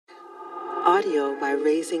Audio by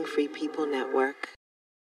Raising Free People Network.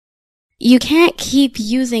 You can't keep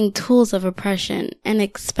using tools of oppression and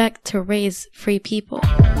expect to raise free people.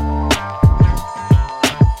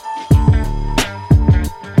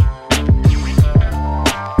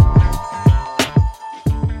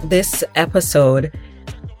 This episode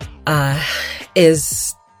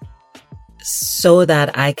is so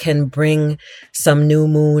that I can bring some new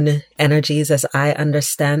moon energies as I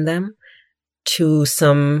understand them to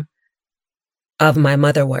some of my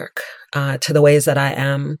mother work, to the ways that I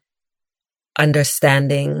am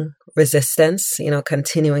understanding resistance,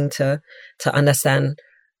 continuing to understand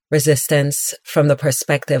resistance from the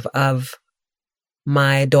perspective of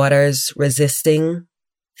my daughters resisting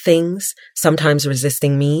things, sometimes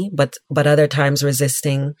resisting me, but other times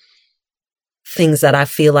resisting things that I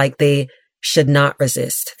feel like they should not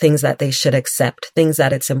resist, things that they should accept, things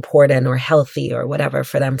that it's important or healthy or whatever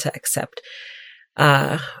for them to accept.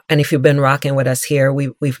 And if you've been rocking with us here,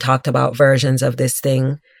 we've talked about versions of this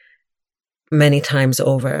thing many times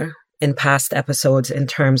over in past episodes in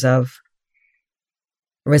terms of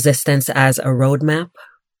resistance as a roadmap,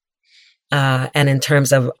 and in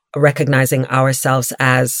terms of recognizing ourselves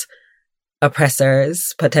as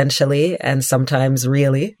oppressors potentially, and sometimes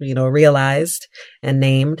really, realized and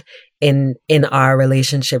named in our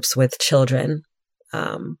relationships with children,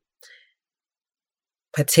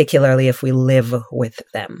 particularly if we live with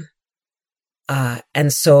them.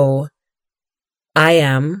 And so I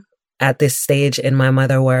am at this stage in my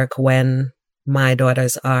mother work when my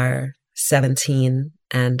daughters are 17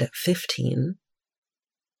 and 15.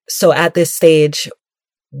 So at this stage,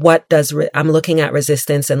 I'm looking at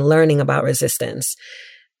resistance and learning about resistance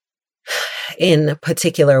in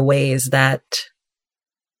particular ways that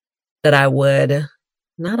I would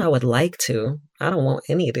like to. I don't want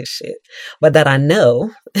any of this shit, but that I know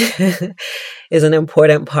is an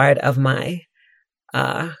important part of my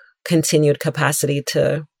continued capacity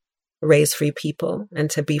to raise free people and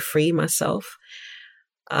to be free myself.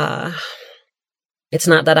 It's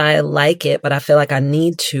not that I like it, but I feel like I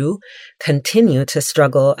need to continue to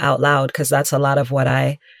struggle out loud, because that's a lot of what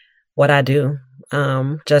I do.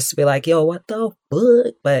 Just be like, yo, what the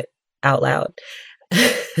fuck? But out loud.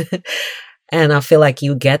 And I feel like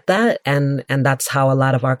you get that. And that's how a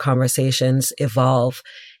lot of our conversations evolve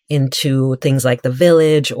into things like the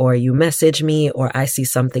village, or you message me, or I see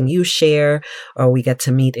something you share, or we get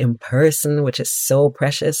to meet in person, which is so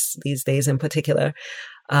precious these days in particular.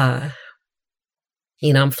 I'm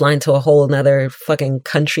flying to a whole nother fucking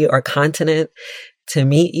country or continent to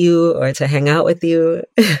meet you or to hang out with you.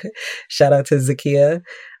 Shout out to Zakia.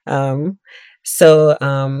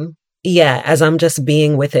 Yeah, as I'm just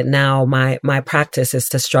being with it now, my practice is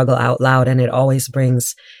to struggle out loud, and it always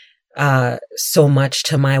brings so much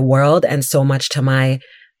to my world and so much to my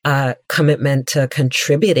commitment to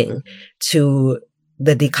contributing to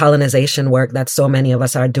the decolonization work that so many of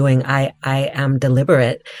us are doing. I am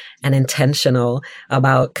deliberate and intentional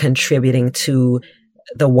about contributing to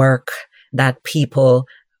the work that people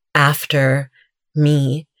after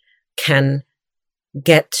me can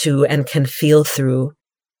get to and can feel through.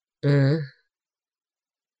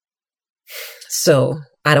 So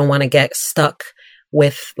I don't want to get stuck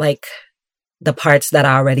with like the parts that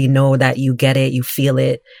I already know that you get it, you feel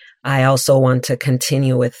it. I also want to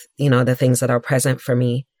continue with, the things that are present for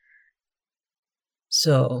me.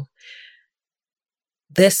 So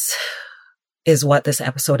this is what this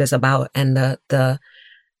episode is about. And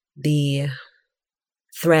the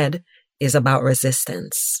thread is about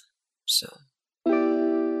resistance. So.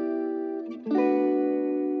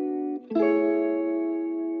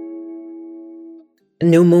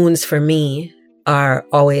 New moons for me are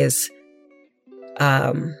always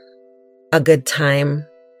a good time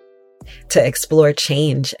to explore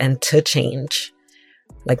change and to change,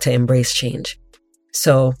 like to embrace change.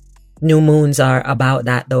 So new moons are about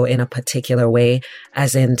that, though, in a particular way,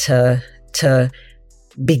 as in to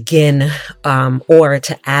begin or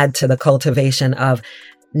to add to the cultivation of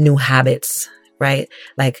new habits, right?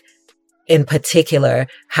 Like in particular,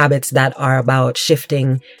 habits that are about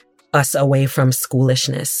shifting us away from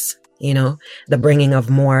schoolishness, the bringing of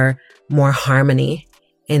more harmony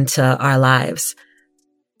into our lives.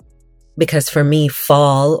 Because for me,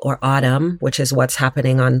 fall or autumn, which is what's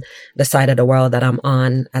happening on the side of the world that I'm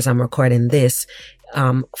on as I'm recording this,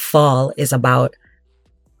 fall is about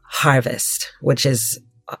harvest, which is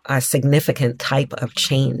a significant type of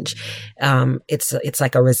change. It's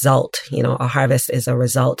like a result, a harvest is a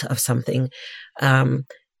result of something, in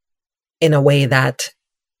a way that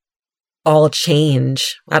all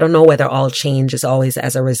change, I don't know whether all change is always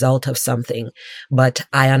as a result of something, but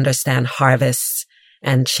I understand harvests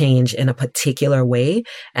and change in a particular way.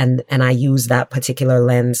 And I use that particular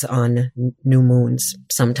lens on new moons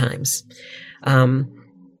sometimes.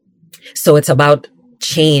 So it's about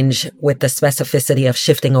change with the specificity of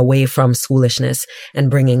shifting away from schoolishness and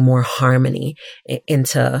bringing more harmony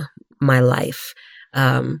into my life.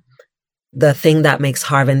 The thing that makes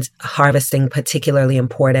harvesting particularly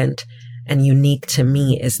important and unique to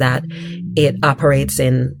me is that it operates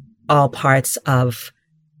in all parts of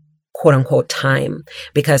quote unquote time,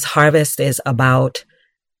 because harvest is about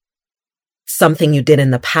something you did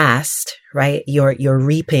in the past, right? You're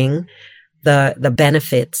reaping the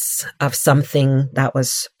benefits of something that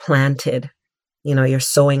was planted. You know, you're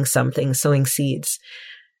sowing seeds.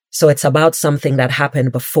 So it's about something that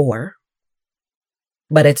happened before,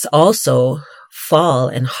 but it's also fall,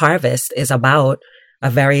 and harvest is about a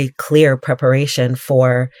very clear preparation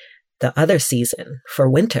for the other season, for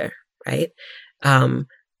winter, right?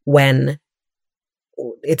 When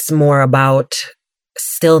it's more about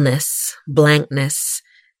stillness, blankness,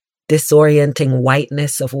 disorienting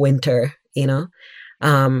whiteness of winter, you know?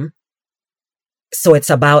 So it's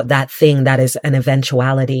about that thing that is an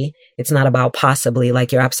eventuality. It's not about possibly,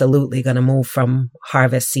 like you're absolutely going to move from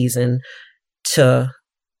harvest season to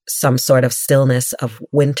some sort of stillness of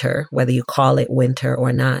winter, whether you call it winter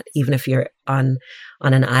or not, even if you're on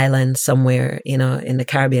an island somewhere, you know, in the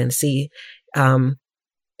Caribbean Sea,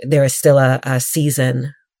 there is still a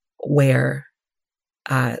season where,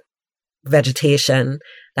 vegetation,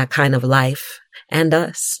 that kind of life, and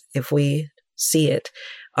us, if we see it,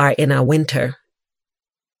 are in a winter.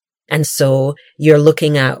 And so you're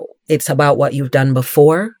looking at, it's about what you've done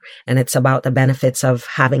before, and it's about the benefits of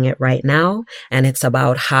having it right now. And it's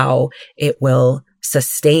about how it will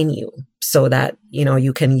sustain you so that, you know,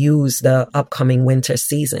 you can use the upcoming winter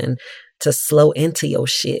season to slow into your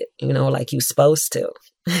shit, you know, like you're supposed to.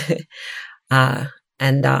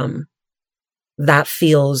 That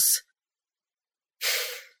feels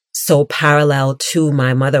so parallel to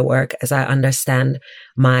my mother work, as I understand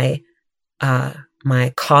my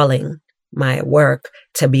calling, my work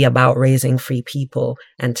to be about raising free people,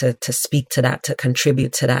 and to speak to that, to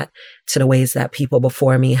contribute to that, to the ways that people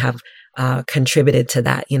before me have contributed to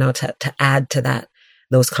that, you know, to add to that,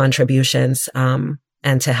 those contributions,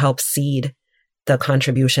 and to help seed the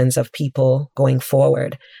contributions of people going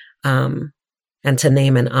forward, and to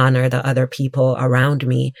name and honor the other people around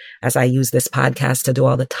me, as I use this podcast to do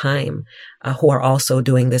all the time, who are also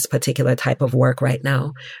doing this particular type of work right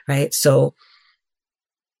now, right? So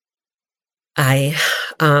I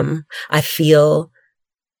feel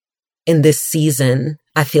in this season,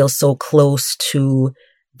 I feel so close to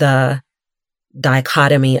the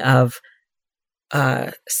dichotomy of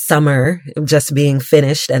summer just being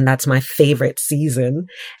finished, and that's my favorite season,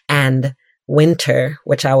 and winter,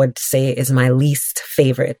 which I would say is my least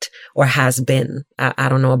favorite, or has been. I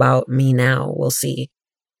don't know about me now. We'll see.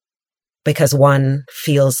 Because one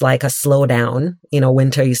feels like a slowdown. You know,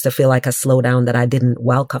 winter used to feel like a slowdown that I didn't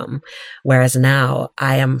welcome. Whereas now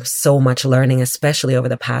I am so much learning, especially over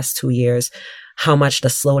the past 2 years, how much the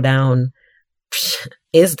slowdown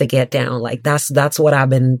is the get down. Like that's what I've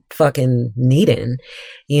been fucking needing,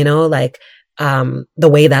 you know, like, the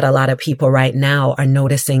way that a lot of people right now are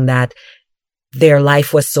noticing that their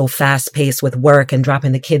life was so fast paced with work and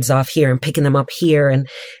dropping the kids off here and picking them up here and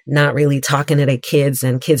not really talking to their kids,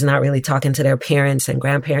 and kids not really talking to their parents and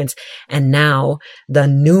grandparents. And now the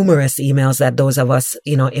numerous emails that those of us,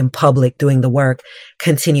 you know, in public doing the work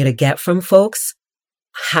continue to get from folks,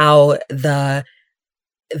 how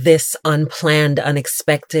this unplanned,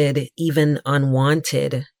 unexpected, even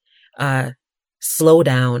unwanted,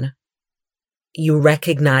 slowdown, you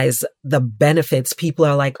recognize the benefits. People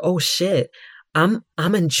are like, oh shit, I'm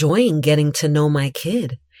enjoying getting to know my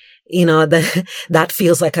kid. You know, that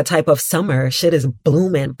feels like a type of summer. Shit is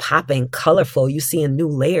blooming, popping, colorful. You seeing new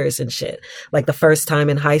layers and shit. Like the first time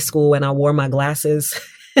in high school when I wore my glasses,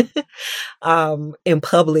 in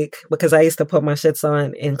public, because I used to put my shits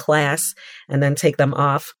on in class and then take them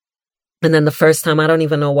off. And then the first time, I don't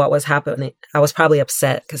even know what was happening. I was probably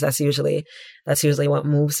upset, because that's usually what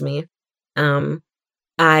moves me.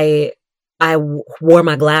 I wore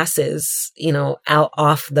my glasses, you know, out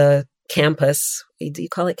off the campus. Do you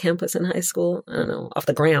call it campus in high school? I don't know, off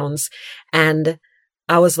the grounds. And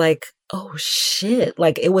I was like, oh shit,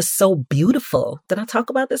 like it was so beautiful. Did I talk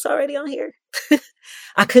about this already on here?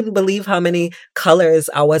 I couldn't believe how many colors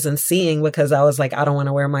I wasn't seeing, because I was like, I don't want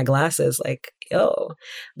to wear my glasses. Like, yo,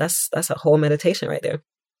 that's a whole meditation right there.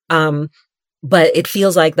 But it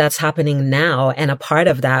feels like that's happening now. And a part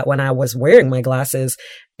of that, when I was wearing my glasses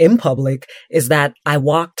in public, is that I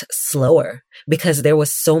walked slower, because there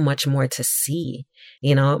was so much more to see.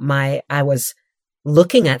 I was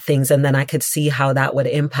looking at things and then I could see how that would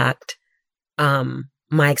impact,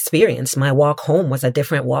 my experience. My walk home was a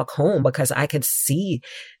different walk home because I could see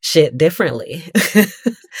shit differently.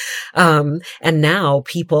 And now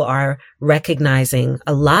people are recognizing,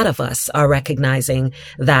 a lot of us are recognizing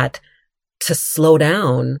that to slow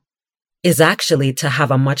down is actually to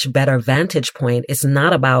have a much better vantage point. It's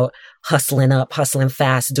not about hustling up, hustling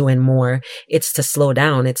fast, doing more. It's to slow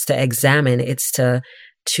down. It's to examine. It's to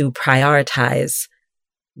prioritize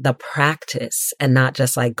the practice and not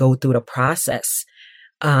just like go through the process.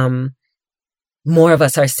 More of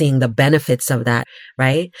us are seeing the benefits of that,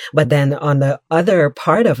 right? But then on the other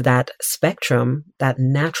part of that spectrum, that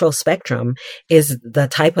natural spectrum, is the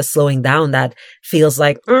type of slowing down that feels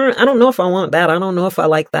like, I don't know if I want that. I don't know if I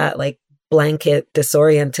like that, like blanket,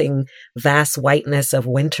 disorienting, vast whiteness of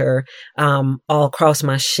winter, all across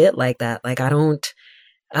my shit like that. Like I don't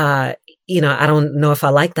know if I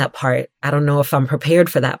like that part. I don't know if I'm prepared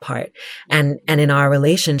for that part. And in our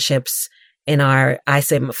relationships, I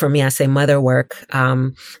say mother work,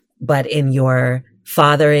 but in your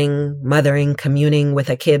fathering, mothering, communing with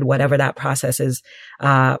a kid, whatever that process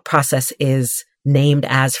is named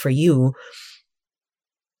as for you,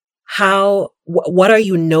 what are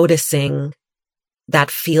you noticing that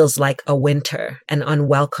feels like a winter, an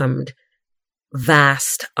unwelcomed,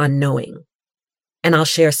 vast unknowing? And I'll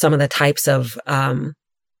share some of the types of,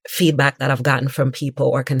 feedback that I've gotten from people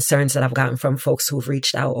or concerns that I've gotten from folks who've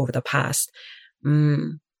reached out over the past.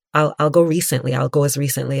 I'll go recently. I'll go as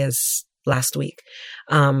recently as last week.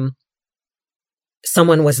 Someone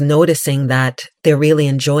was noticing that they're really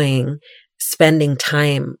enjoying spending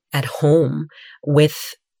time at home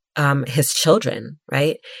with his children,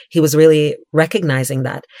 right? He was really recognizing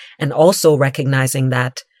that, and also recognizing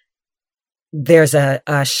that there's a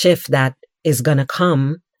shift that is going to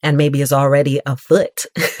come and maybe is already afoot,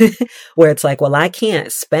 where it's like, well, I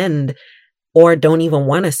can't spend or don't even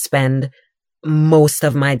want to spend most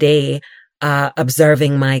of my day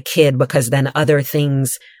observing my kid, because then other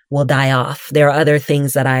things will die off. There are other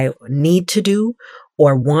things that I need to do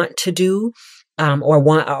or want to do,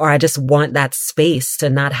 or I just want that space to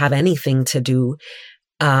not have anything to do,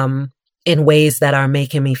 in ways that are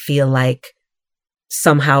making me feel like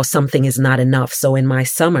somehow something is not enough. So in my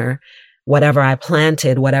summer, whatever I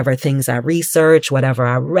planted, whatever things I researched, whatever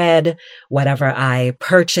I read, whatever I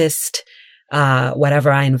purchased,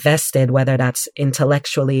 whatever I invested, whether that's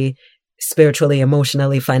intellectually, spiritually,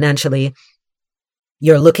 emotionally, financially,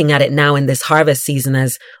 you're looking at it now in this harvest season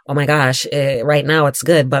as, oh my gosh, right now it's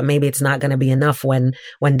good, but maybe it's not going to be enough when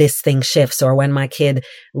this thing shifts, or when my kid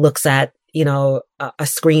looks at, a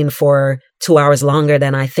screen for 2 hours longer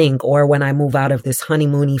than I think, or when I move out of this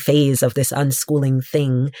honeymoony phase of this unschooling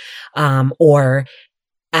thing, or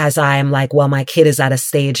as I'm like, well, my kid is at a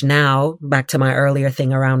stage now, back to my earlier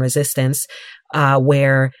thing around resistance,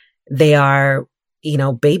 where they are,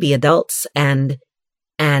 baby adults, and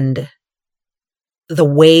the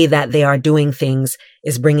way that they are doing things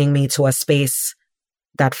is bringing me to a space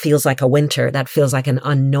that feels like a winter, that feels like an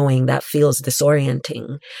unknowing, that feels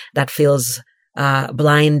disorienting, that feels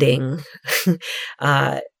blinding,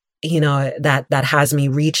 that has me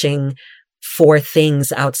reaching for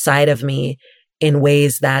things outside of me in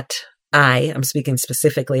ways that I'm speaking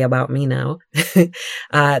specifically about me now,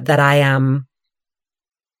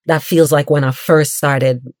 that feels like when I first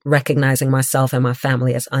started recognizing myself and my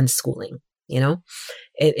family as unschooling.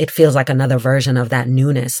 It feels like another version of that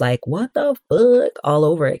newness, like what the fuck, all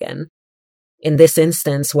over again. In this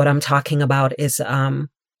instance, what I'm talking about is the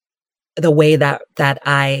way that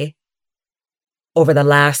I, over the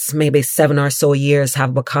last maybe 7 or so years,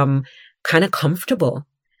 have become kind of comfortable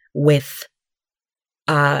with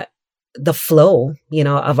the flow,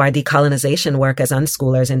 of our decolonization work as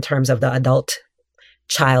unschoolers in terms of the adult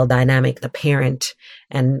child dynamic, the parent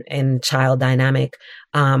and child dynamic.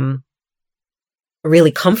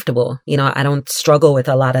 Really comfortable. I don't struggle with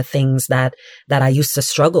a lot of things that I used to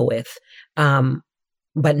struggle with.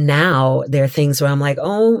 But now there are things where I'm like,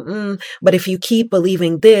 but if you keep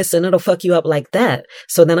believing this, and it'll fuck you up like that.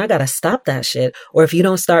 So then I got to stop that shit. Or if you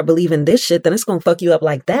don't start believing this shit, then it's going to fuck you up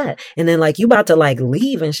like that. And then like you about to like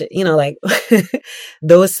leave and shit, like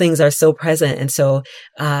those things are so present. And so,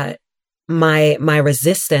 my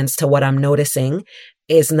resistance to what I'm noticing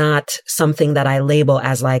is not something that I label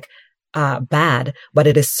as like, bad, but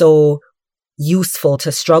it is so useful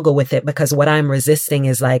to struggle with it, because what I'm resisting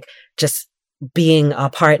is like just being a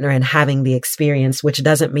partner and having the experience, which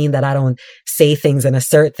doesn't mean that I don't say things and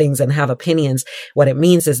assert things and have opinions. What it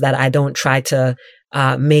means is that I don't try to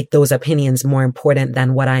make those opinions more important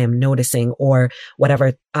than what I am noticing or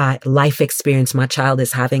whatever life experience my child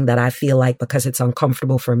is having that I feel like because it's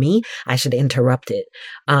uncomfortable for me, I should interrupt it.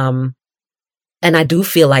 And I do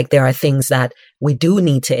feel like there are things that we do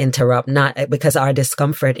need to interrupt, not because our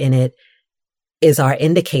discomfort in it is our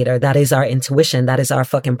indicator. That is our intuition. That is our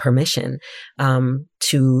fucking permission,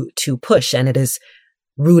 to push. And it is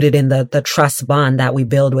rooted in the trust bond that we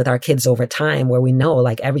build with our kids over time, where we know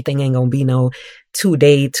like everything ain't gonna be no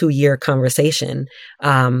 2-year conversation.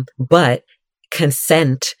 But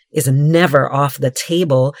consent is never off the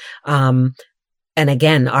table. And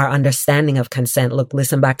again, our understanding of consent,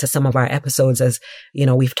 listen back to some of our episodes as,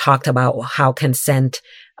 we've talked about how consent,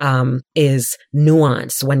 is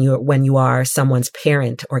nuanced when you are someone's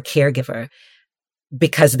parent or caregiver,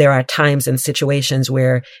 because there are times and situations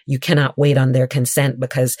where you cannot wait on their consent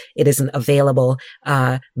because it isn't available,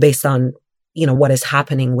 based on, what is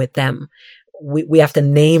happening with them. We have to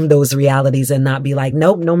name those realities and not be like,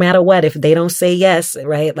 nope, no matter what, if they don't say yes,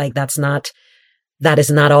 right? Like that is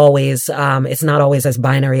not always, it's not always as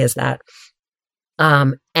binary as that.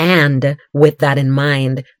 And with that in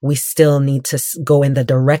mind, we still need to go in the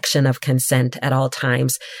direction of consent at all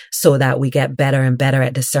times so that we get better and better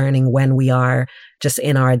at discerning when we are just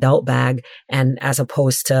in our adult bag and as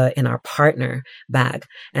opposed to in our partner bag.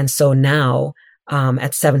 And so now,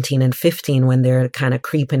 at 17 and 15, when they're kind of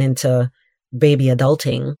creeping into baby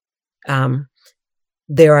adulting,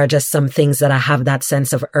 there are just some things that I have that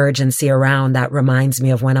sense of urgency around that reminds me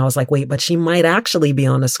of when I was like, wait, but she might actually be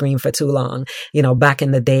on the screen for too long. Back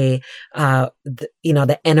in the day,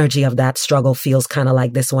 the energy of that struggle feels kind of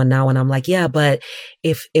like this one now. And I'm like, yeah, but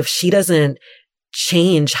if she doesn't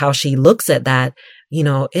change how she looks at that,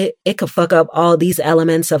 it could fuck up all these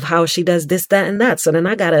elements of how she does this, that, and that. So then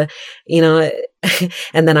I gotta,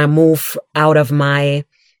 and then I move out of my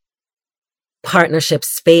partnership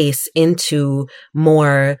space into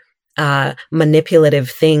more manipulative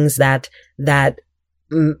things that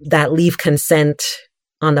leave consent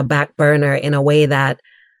on the back burner in a way that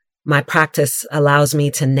my practice allows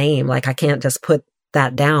me to name. Like I can't just put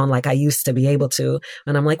that down like I used to be able to.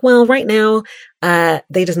 And I'm like, well, right now,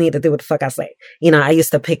 they just need to do what the fuck I say. I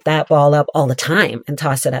used to pick that ball up all the time and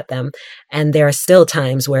toss it at them. And there are still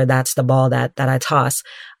times where that's the ball that I toss.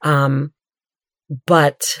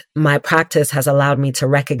 But my practice has allowed me to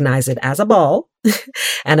recognize it as a ball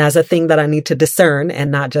and as a thing that I need to discern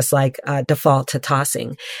and not just like default to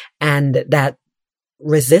tossing. And that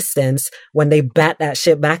resistance, when they bat that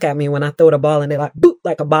shit back at me, when I throw the ball and they're like, boop,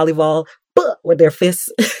 like a volleyball, boop, with their fists.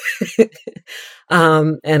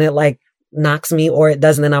 And it like knocks me or it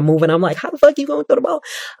doesn't. And I'm moving. I'm like, how the fuck you going to throw the ball?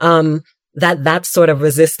 That sort of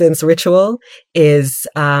resistance ritual is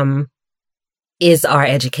our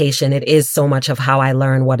education. It is so much of how I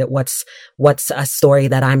learn what's a story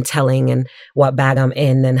that I'm telling and what bag I'm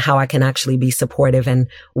in and how I can actually be supportive and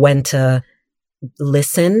when to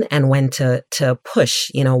listen and when to push,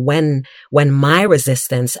 when my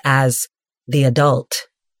resistance as the adult,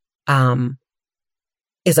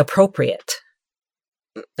 is appropriate,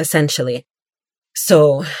 essentially.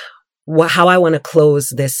 So how I want to close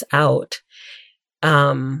this out,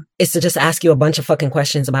 is to just ask you a bunch of fucking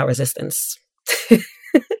questions about resistance.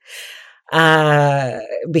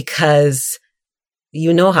 Because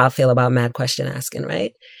you know how I feel about mad question asking,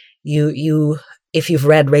 right? If you've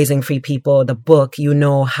read Raising Free People, the book, you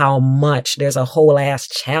know how much there's a whole ass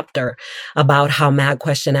chapter about how mad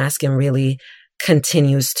question asking really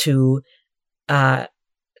continues to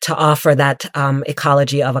offer that,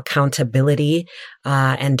 ecology of accountability,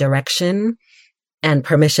 and direction and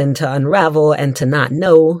permission to unravel and to not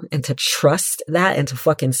know and to trust that and to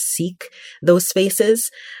fucking seek those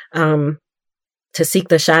spaces, to seek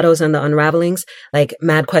the shadows and the unravelings. Like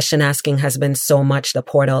mad question asking has been so much the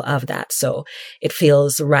portal of that. So it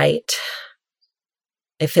feels right.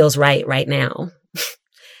 It feels right now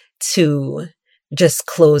to just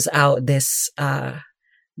close out this,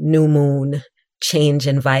 new moon, change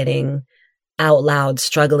inviting, out loud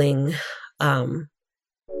struggling,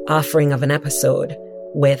 offering of an episode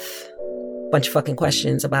with a bunch of fucking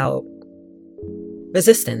questions about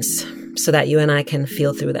resistance so that you and I can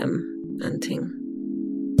feel through them and ting.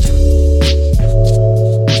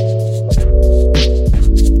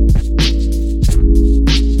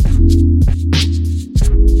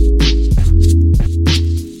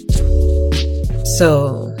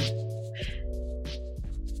 So,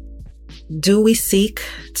 do we seek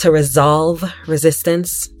to resolve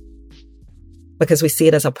resistance because we see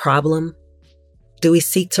it as a problem? Do we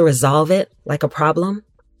seek to resolve it like a problem,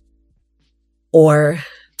 or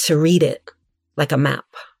to read it like a map?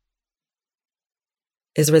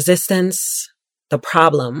 Is resistance the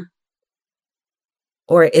problem,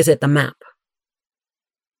 or is it the map?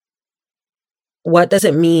 What does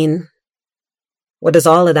it mean? What does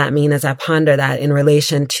all of that mean as I ponder that in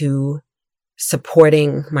relation to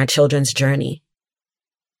supporting my children's journey?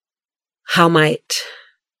 How might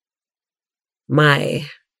my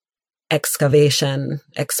exploration,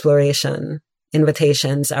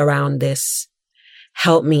 invitations around this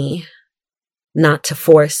help me not to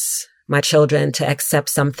force my children to accept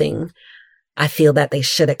something I feel that they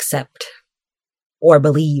should accept or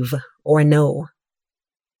believe or know?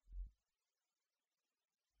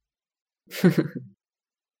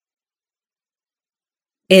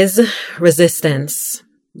 Is resistance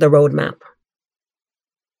the roadmap?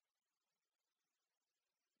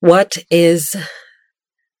 What is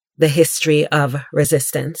the history of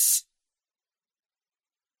resistance?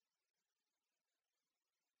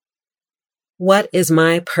 What is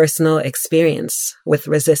my personal experience with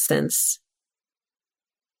resistance?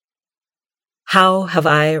 How have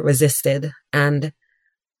I resisted, and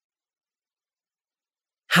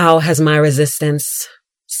how has my resistance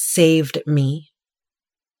saved me?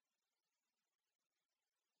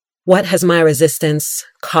 What has my resistance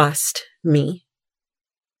cost me?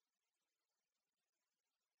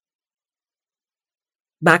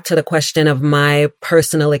 Back to the question of my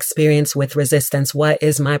personal experience with resistance. What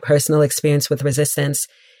is my personal experience with resistance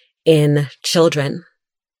in children?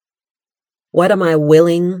 What am I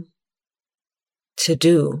willing to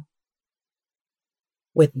do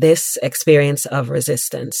with this experience of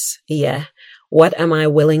resistance? Yeah. What am I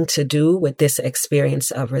willing to do with this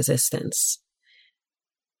experience of resistance?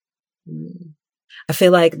 I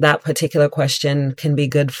feel like that particular question can be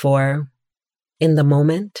good for in the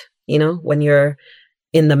moment, when you're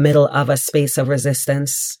in the middle of a space of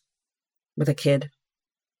resistance with a kid,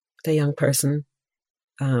 with a young person,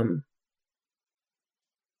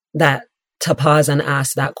 that to pause and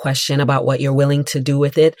ask that question about what you're willing to do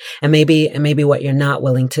with it, and maybe what you're not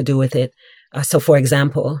willing to do with it. So for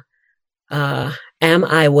example, am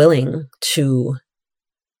I willing to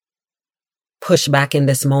push back in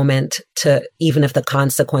this moment, to even if the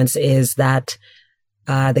consequence is that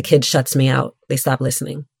the kid shuts me out, they stop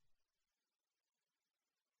listening?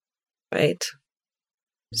 Right?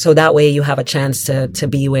 So that way you have a chance to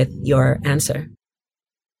be with your answer,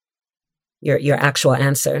 your actual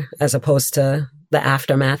answer, as opposed to the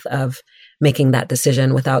aftermath of making that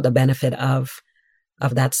decision without the benefit of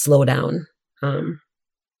that slowdown,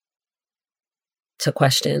 to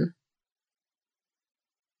question.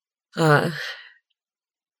 Do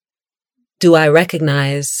I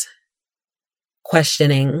recognize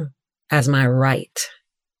questioning as my right?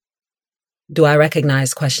 Do I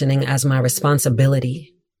recognize questioning as my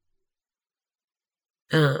responsibility?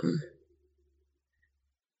 Do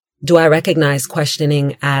I recognize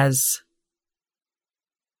questioning as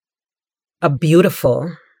a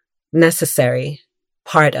beautiful, necessary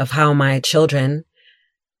part of how my children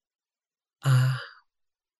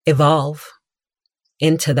evolve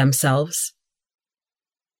into themselves?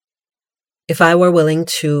 If I were willing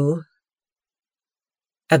to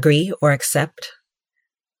agree or accept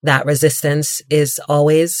that resistance is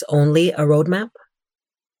always only a roadmap,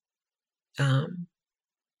 and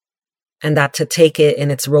that to take it in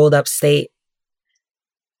its rolled up state,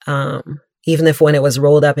 even if when it was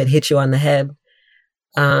rolled up, it hit you on the head,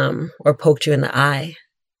 or poked you in the eye,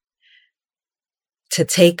 to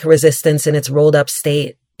take resistance in its rolled up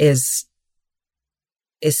state is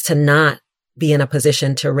to not be in a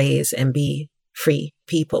position to raise and be free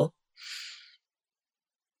people.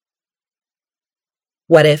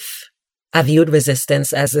 What if I viewed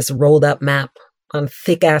resistance as this rolled up map on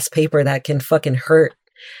thick ass paper that can fucking hurt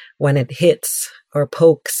when it hits or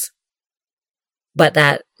pokes, but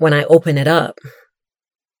that when I open it up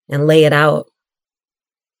and lay it out,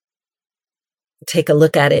 take a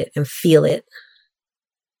look at it and feel it,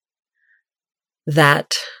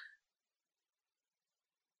 that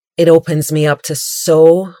it opens me up to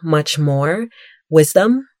so much more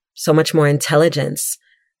wisdom, so much more intelligence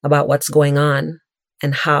about what's going on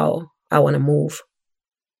and how I want to move,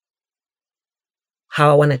 how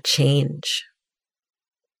I want to change,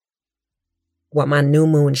 what my new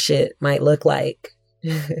moon shit might look like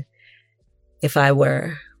if I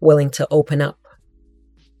were willing to open up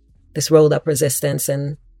this rolled up resistance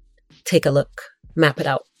and take a look, map it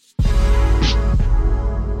out.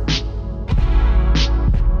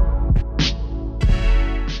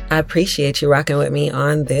 I appreciate you rocking with me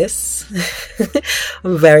on this.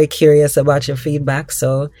 I'm very curious about your feedback.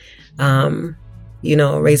 So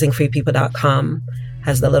raisingfreepeople.com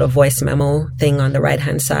has the little voice memo thing on the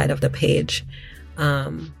right-hand side of the page.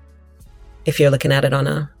 If you're looking at it on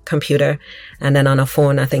a computer, and then on a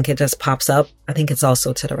phone, I think it just pops up. I think it's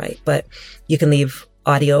also to the right, but you can leave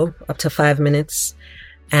audio up to 5 minutes.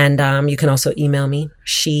 And you can also email me,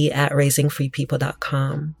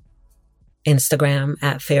 she@raisingfreepeople.com, Instagram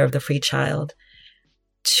 @fairofthefreechild,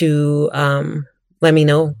 to let me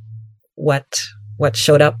know what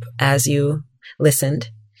showed up as you listened.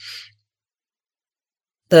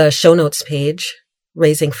 The show notes page,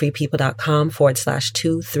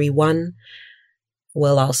 raisingfreepeople.com/231,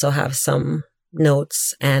 will also have some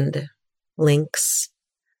notes and links.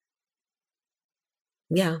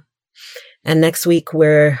 Yeah. And next week,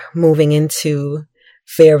 we're moving into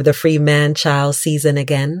Fair of the Free Man-Child season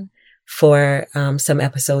again for some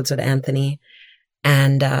episodes with Anthony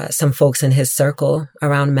and some folks in his circle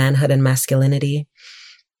around manhood and masculinity.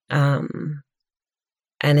 And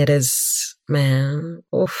it is, man,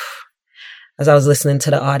 oof. As I was listening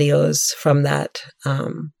to the audios from that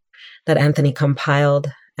Anthony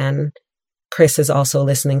compiled, and Chris is also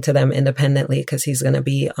listening to them independently because he's going to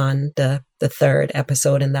be on the third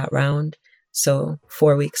episode in that round. So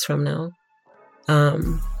 4 weeks from now.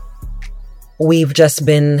 We've just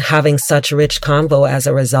been having such rich convo as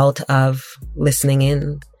a result of listening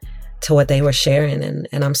in to what they were sharing.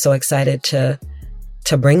 And I'm so excited to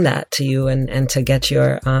bring that to you and to get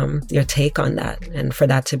your take on that and for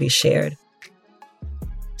that to be shared.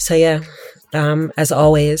 So yeah, as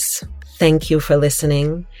always, thank you for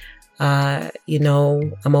listening. I'm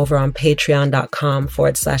over on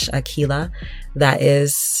patreon.com/Akilah. That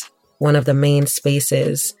is one of the main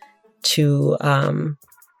spaces to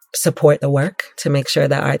support the work, to make sure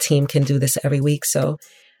that our team can do this every week. So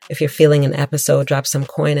if you're feeling an episode, drop some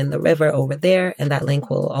coin in the river over there, and that link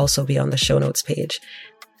will also be on the show notes page.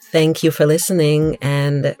 Thank you for listening,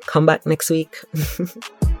 and come back next week.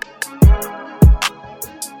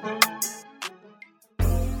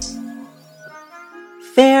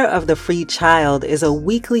 Fair of the Free Child is a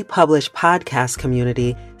weekly published podcast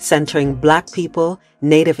community centering Black people,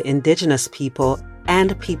 Native Indigenous people,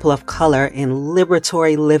 and people of color in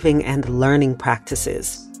liberatory living and learning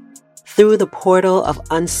practices. Through the portal of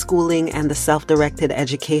unschooling and the self-directed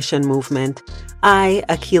education movement, I,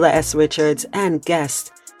 Akilah S. Richards, and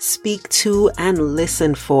guests speak to and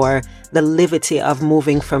listen for the liberty of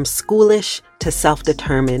moving from schoolish to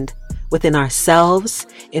self-determined within ourselves,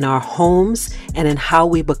 in our homes, and in how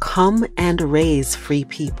we become and raise free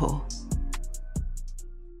people.